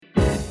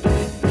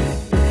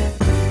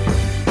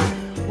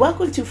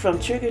Welcome to From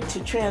Trigger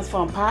to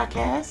Transform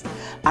podcast.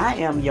 I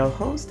am your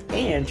host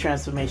and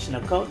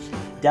transformational coach,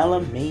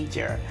 Della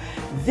Major.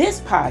 This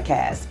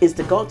podcast is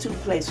the go-to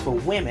place for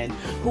women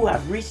who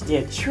have reached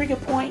their trigger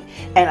point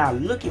and are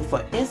looking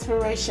for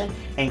inspiration,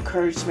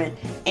 encouragement,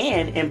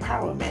 and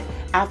empowerment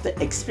after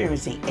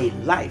experiencing a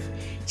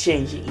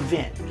life-changing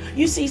event.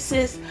 You see,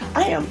 sis,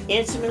 I am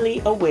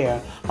intimately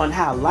aware on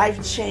how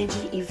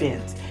life-changing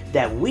events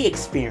that we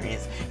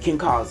experience can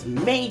cause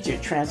major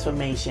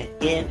transformation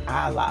in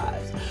our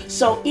lives.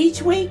 So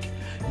each week,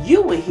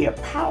 you will hear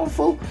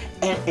powerful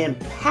and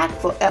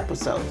impactful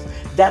episodes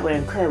that will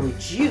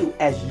encourage you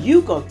as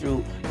you go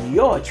through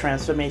your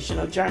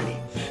transformational journey.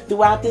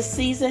 Throughout this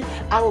season,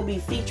 I will be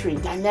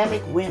featuring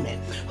dynamic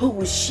women who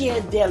will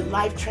share their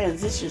life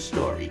transition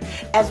story,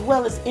 as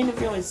well as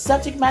interviewing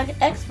subject matter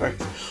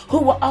experts who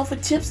will offer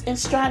tips and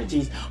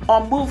strategies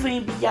on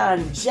moving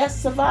beyond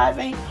just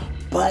surviving,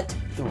 but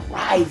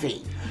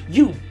thriving.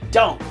 You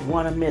don't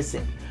want to miss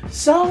it.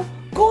 So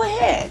go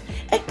ahead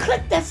and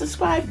click that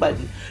subscribe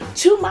button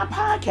to my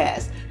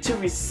podcast to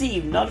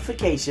receive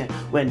notification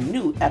when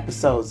new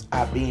episodes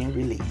are being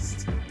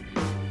released.